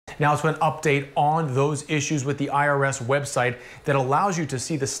Now to an update on those issues with the IRS website that allows you to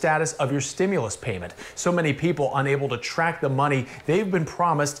see the status of your stimulus payment. So many people unable to track the money they've been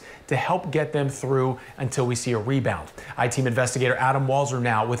promised to help get them through until we see a rebound. I-Team investigator Adam Walzer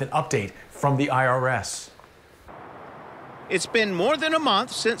now with an update from the IRS. It's been more than a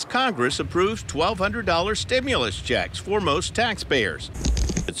month since Congress approved $1,200 stimulus checks for most taxpayers.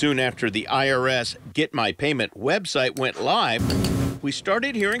 But soon after the IRS Get My Payment website went live, we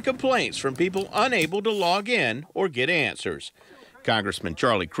started hearing complaints from people unable to log in or get answers. Congressman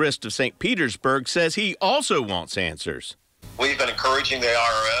Charlie Crist of St. Petersburg says he also wants answers. We've been encouraging the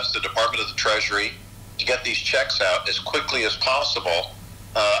IRS, the Department of the Treasury, to get these checks out as quickly as possible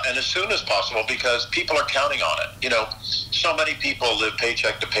and as soon as possible, because people are counting on it. You know, so many people live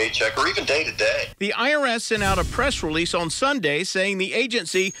paycheck to paycheck or even day to day. The IRS sent out a press release on Sunday saying the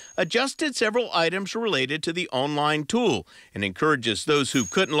agency adjusted several items related to the online tool and encourages those who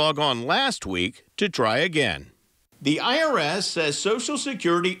couldn't log on last week to try again. The IRS says Social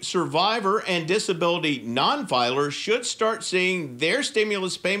Security survivor and disability non-filers should start seeing their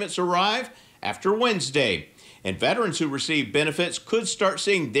stimulus payments arrive after Wednesday. And veterans who receive benefits could start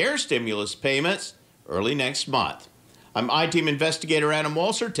seeing their stimulus payments early next month. I'm I-Team investigator Adam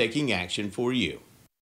Walzer taking action for you.